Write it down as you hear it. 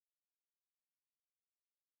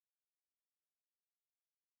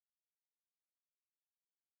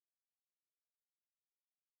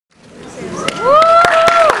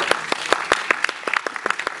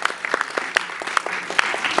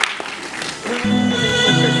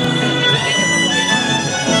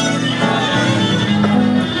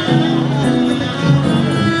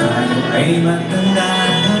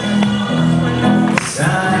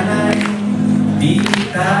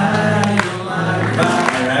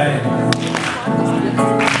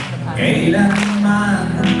Kailanman,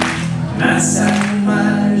 nasaan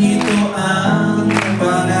man, ito ang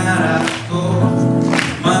pangarap ko.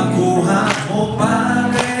 Makuha mo pa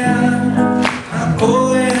kaya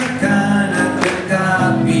ako'y nagkanat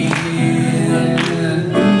kakapin.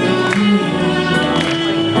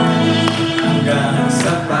 Hanggang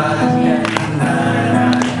sa pag-natin,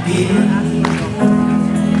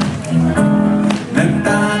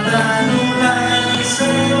 nagtatanong lang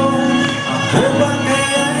sa'yo, ako ba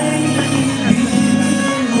kaya'y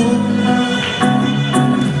ibigin mo?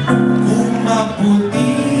 Kung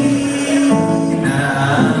maputi na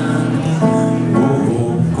ang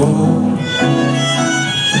buhok ko.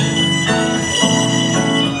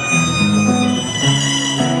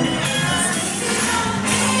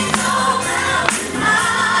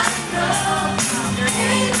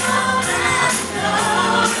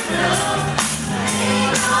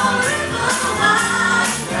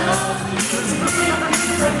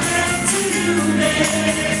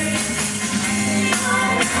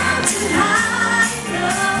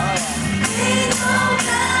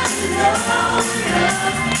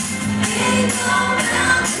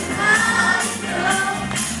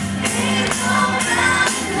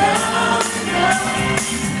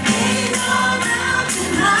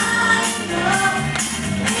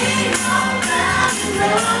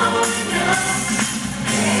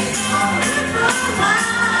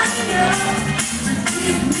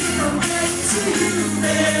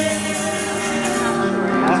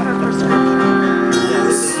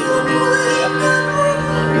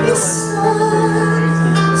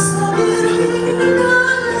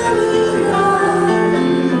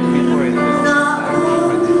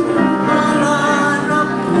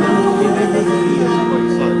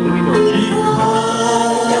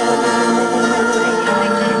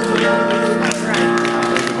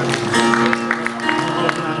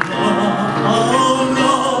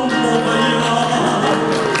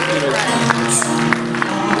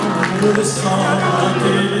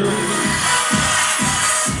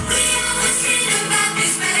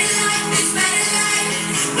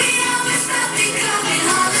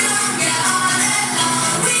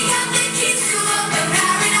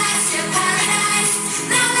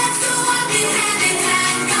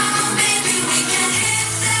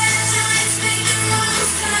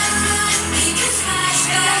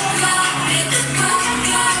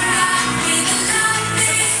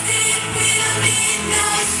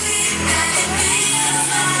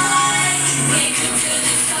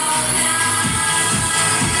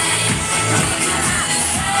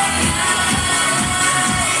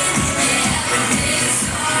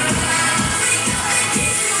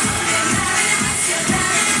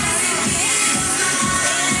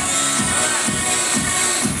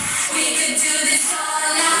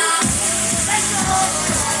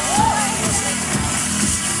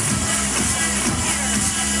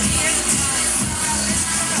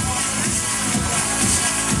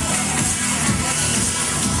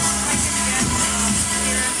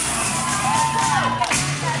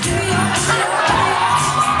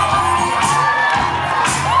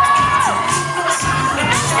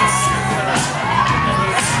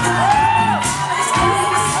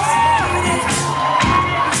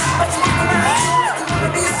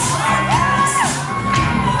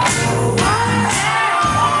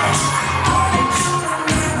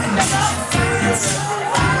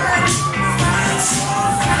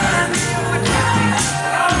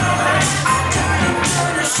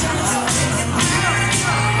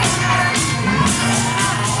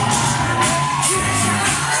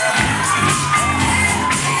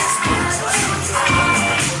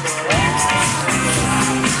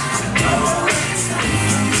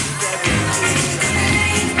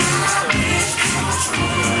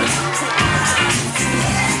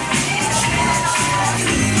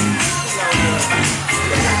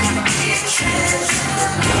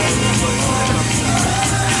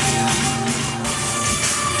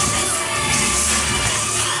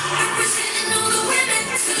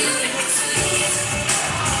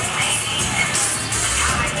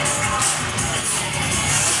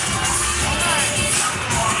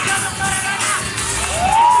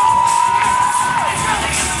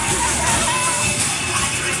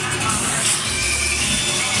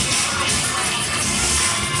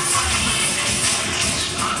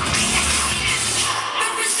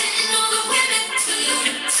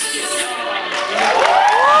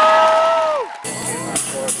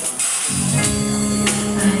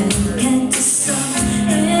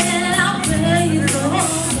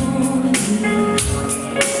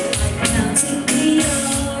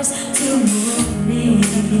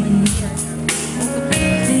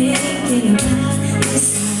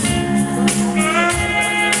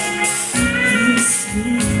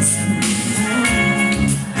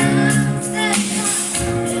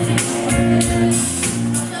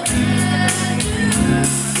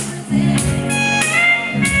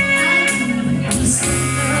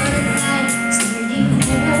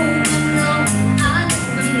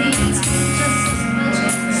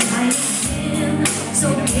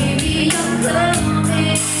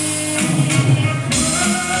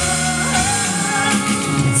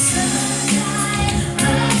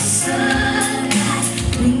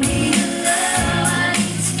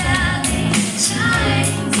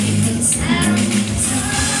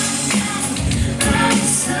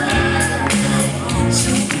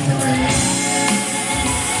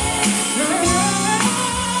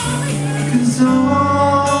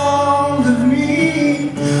 all of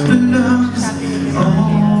me, love's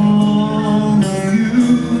all of you.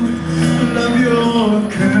 Love your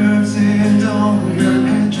curves and all your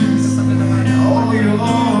edges, all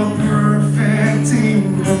your perfect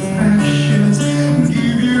imperfections.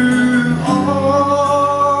 Give you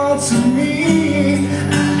all to me,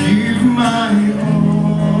 give my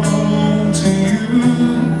all to you.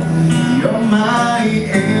 You're my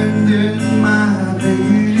end and my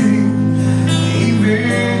beginning.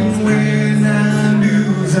 Even when I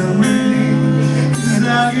lose, I'm winning. 'Cause I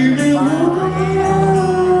give you all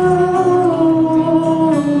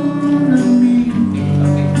of me,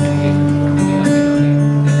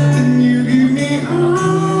 and you give me all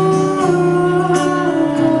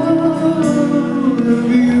of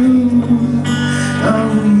you,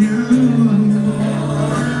 of you.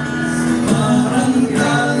 Parang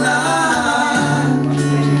kalan,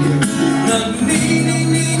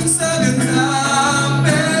 nagniningning sa ganda,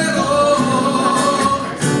 pero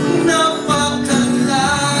napakalayo.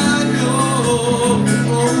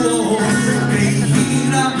 Kay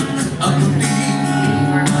hirap abutin,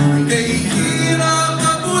 kay hirap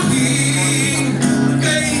abutin,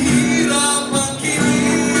 kay hirap ang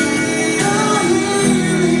kinig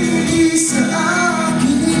sa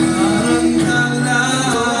akin. Parang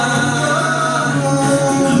kalan,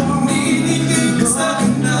 nagniningning sa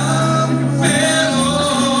ganda, pero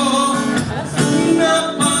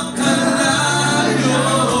napakalayo.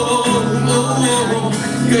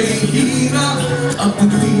 Kay hirap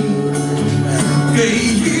abutin, kay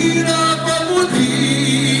hirap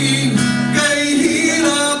abutin, kay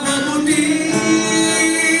hirap abutin.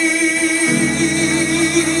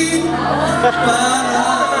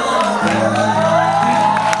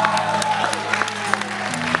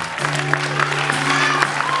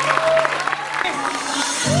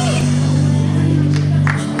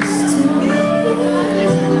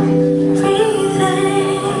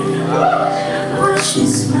 Watch you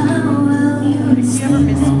smile while you're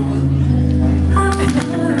sleeping. I'm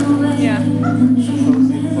far away and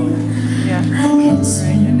dreaming. I can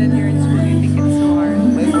see And then you're in school, you think it's so hard.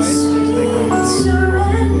 this sweet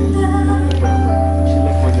surrender.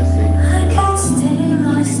 I can't stay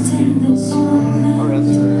lost in this moment.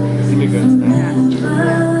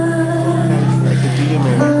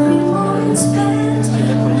 Every moment spent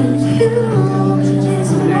with you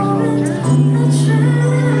is a moment I treasure.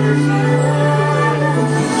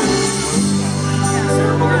 So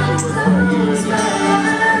I close my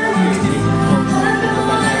eyes. I know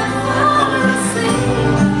I wanna sleep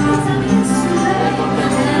 'cause I miss you, baby,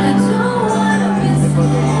 and I don't wanna miss it.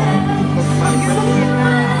 Even when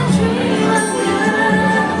I dream of you,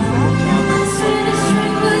 I see the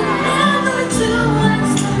string but never do. I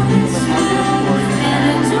still miss you, and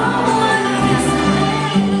I don't wanna miss it.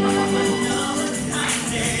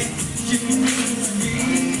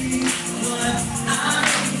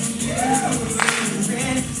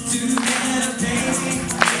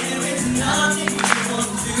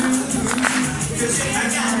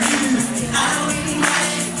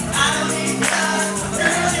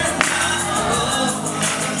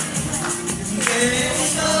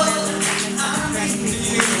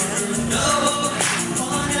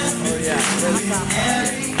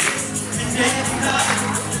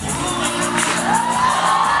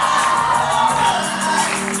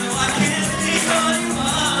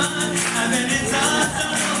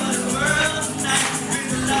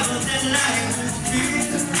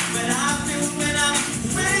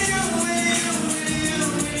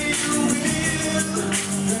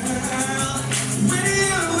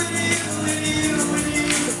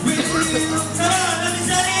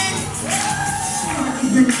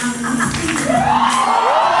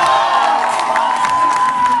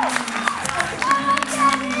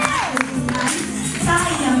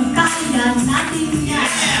 Kaya natin yan.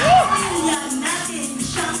 Kaya natin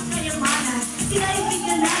siyang kayamanan.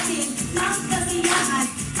 Sinaibigan natin ng kasiyahan.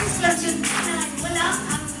 Instruction tanan, walang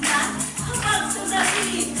hanggan. Hanggang sa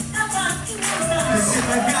dahil, dapat iwasan.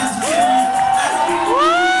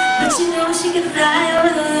 But you know she can fly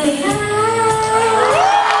away.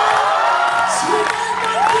 She got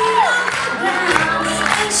my feet on the ground.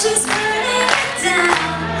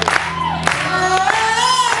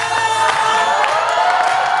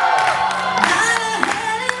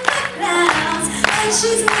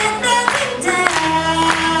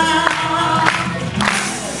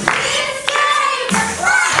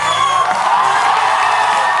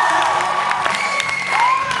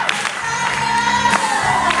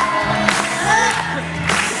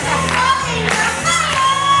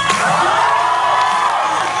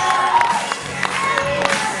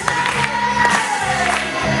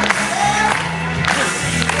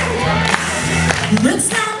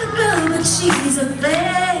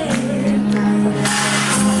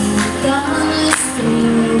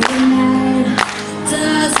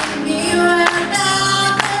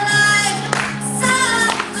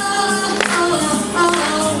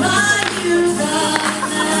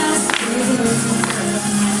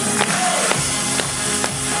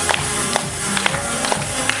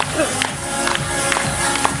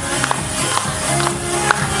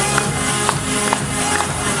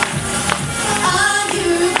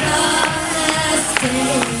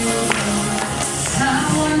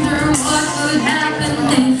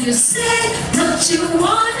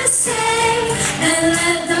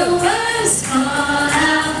 let the words fall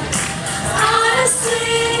out.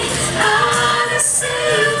 Honestly,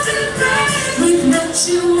 you can play with what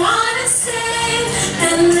you wanna say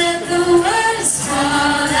and let the words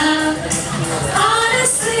fall out.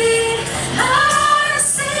 Honestly, you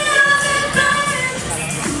can play.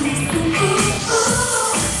 We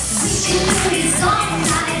can do this all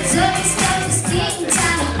night, dirty stuff is getting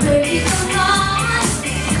time, baby, come on.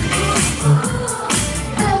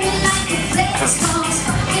 Baby, like a baseball,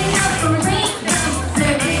 sparking up a rainbow,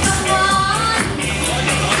 baby, come on.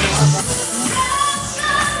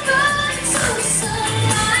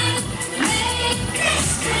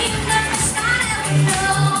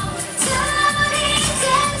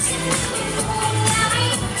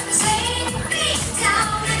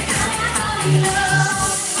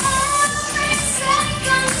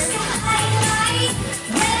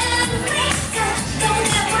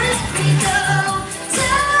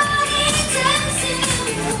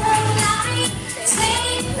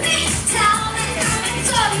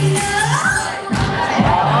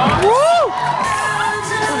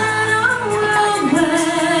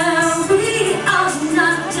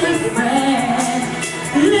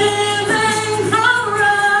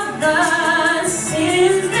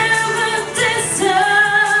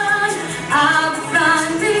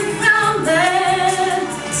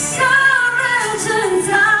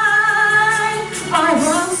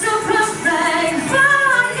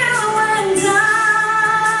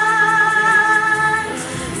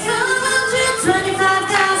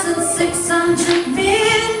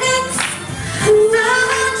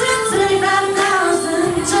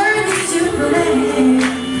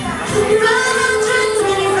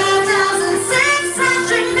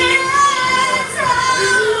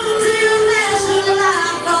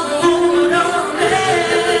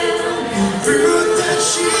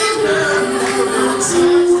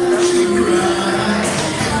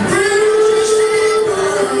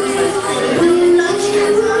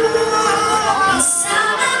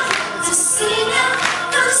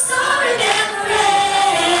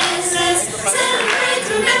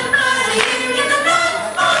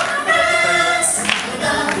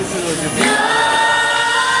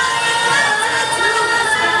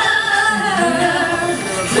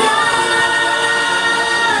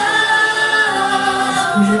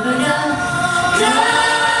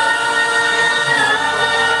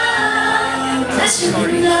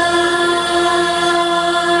 Love.